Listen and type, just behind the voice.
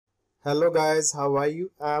Hello guys, how are you?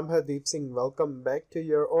 I'm Hardeep Singh. Welcome back to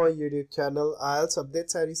your own YouTube channel Ielts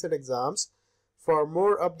Updates and Recent Exams. For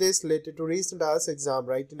more updates related to recent Ielts exam,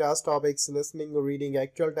 writing task topics, listening, reading,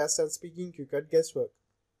 actual tests and speaking cricket guesswork.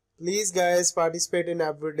 Please guys participate in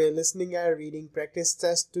everyday listening and reading practice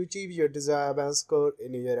tests to achieve your desired band score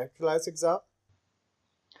in your actual Ielts exam.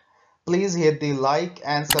 Please hit the like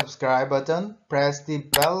and subscribe button. Press the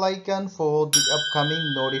bell icon for the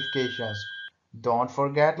upcoming notifications. Don't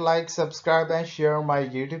forget like, subscribe and share my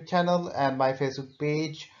YouTube channel and my Facebook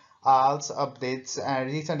page, ALS updates and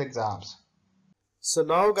recent exams. So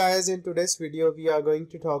now guys, in today's video we are going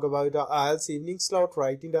to talk about the IELTS evening slot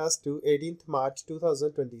writing task to 18th March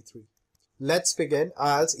 2023. Let's begin.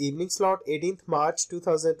 IELTS evening slot 18th March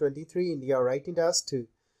 2023 India writing task 2.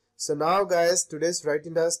 So now guys, today's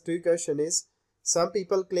writing task 2 question is, some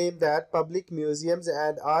people claim that public museums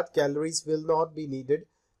and art galleries will not be needed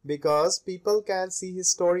because people can see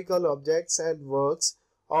historical objects and works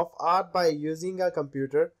of art by using a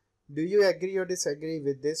computer. Do you agree or disagree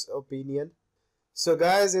with this opinion? So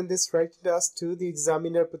guys, in this writing task 2, the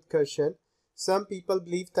examiner put question, some people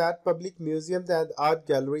believe that public museums and art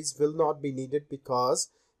galleries will not be needed because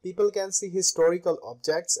people can see historical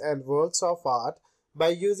objects and works of art by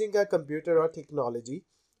using a computer or technology.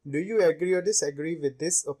 Do you agree or disagree with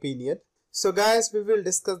this opinion? So guys, we will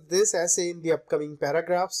discuss this essay in the upcoming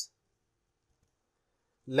paragraphs.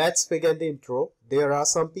 Let's begin the intro. There are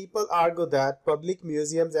some people argue that public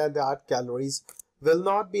museums and art galleries will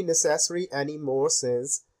not be necessary anymore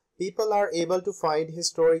since people are able to find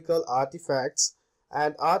historical artifacts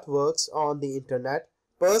and artworks on the internet.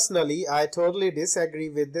 Personally, I totally disagree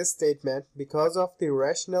with this statement because of the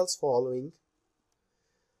rationales following.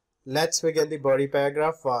 Let's begin the body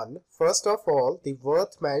paragraph 1. First of all, the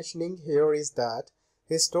worth mentioning here is that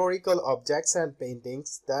historical objects and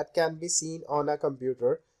paintings that can be seen on a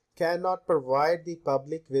computer cannot provide the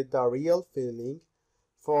public with the real feeling,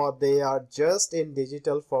 for they are just in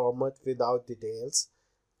digital format without details.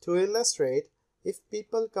 To illustrate, if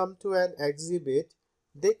people come to an exhibit,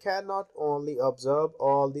 they can not only observe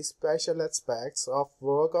all the special aspects of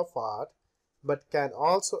work of art, but can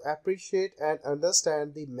also appreciate and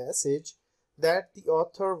understand the message that the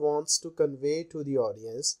author wants to convey to the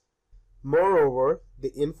audience. Moreover,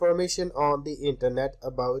 the information on the internet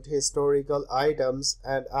about historical items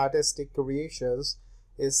and artistic creations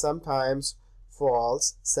is sometimes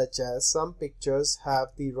false, such as some pictures have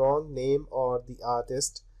the wrong name or the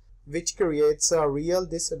artist, which creates a real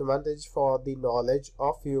disadvantage for the knowledge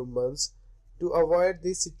of humans. To avoid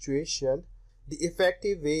this situation, the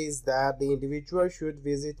effective way is that the individual should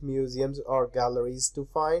visit museums or galleries to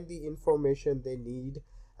find the information they need,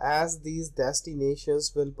 as these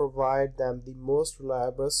destinations will provide them the most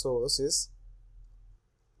reliable sources.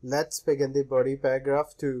 Let's begin the body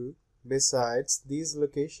paragraph 2. Besides, these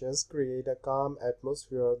locations create a calm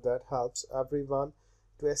atmosphere that helps everyone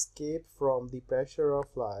to escape from the pressure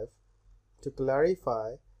of life. To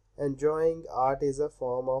clarify, enjoying art is a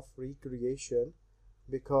form of recreation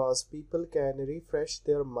because people can refresh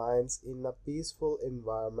their minds in a peaceful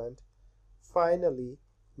environment. Finally,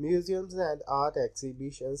 museums and art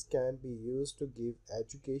exhibitions can be used to give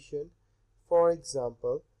education. For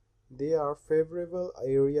example, they are favorable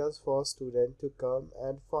areas for students to come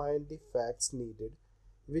and find the facts needed,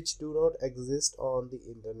 which do not exist on the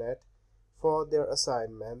internet, for their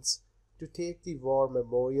assignments. To take the War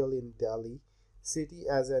Memorial in Delhi city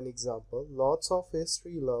as an example, lots of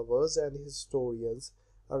history lovers and historians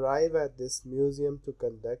arrive at this museum to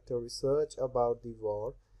conduct a research about the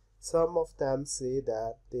war. Some of them say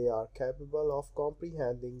that they are capable of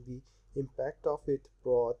comprehending the impact of it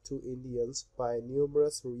brought to Indians by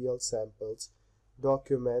numerous real samples,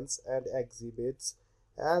 documents, and exhibits,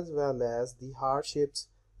 as well as the hardships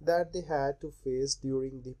that they had to face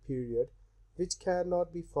during the period, which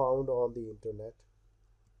cannot be found on the internet.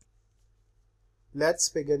 Let's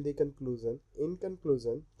begin the conclusion. In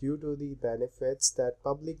conclusion, due to the benefits that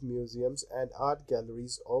public museums and art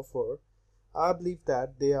galleries offer, I believe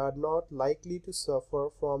that they are not likely to suffer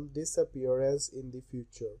from disappearance in the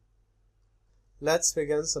future. Let's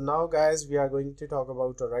begin. So now guys, we are going to talk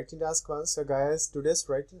about a writing task 1. So guys, today's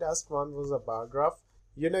writing task 1 was a bar graph.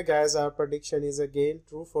 You know guys, our prediction is again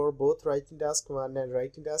true for both writing task 1 and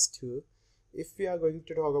writing task 2. If we are going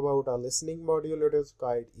to talk about a listening module, it is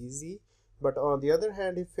quite easy. But on the other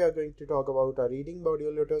hand, if we are going to talk about a reading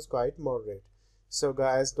module, it is quite moderate. So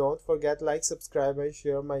guys, don't forget like, subscribe and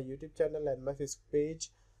share my YouTube channel and my Facebook page.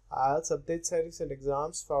 I'll update series and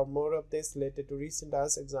exams. For more updates related to recent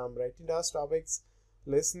IELTS exam, writing task topics,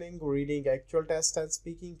 listening, reading, actual test and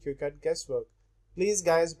speaking, cricket guesswork. Please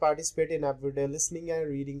guys participate in everyday listening and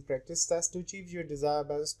reading practice test to achieve your desired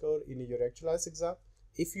best score in your actualized exam.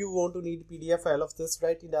 If you want to need PDF file of this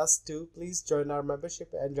writing task too, please join our membership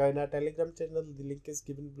and join our Telegram channel. The link is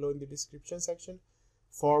given below in the description section.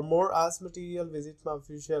 For more IELTS material, visit my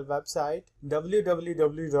official website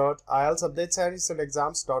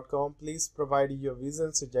www.ieltsupdatesandexams.com. Please provide your views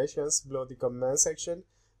and suggestions below the comment section.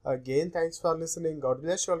 Again, thanks for listening. God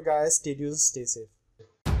bless you all guys. Stay tuned, stay safe.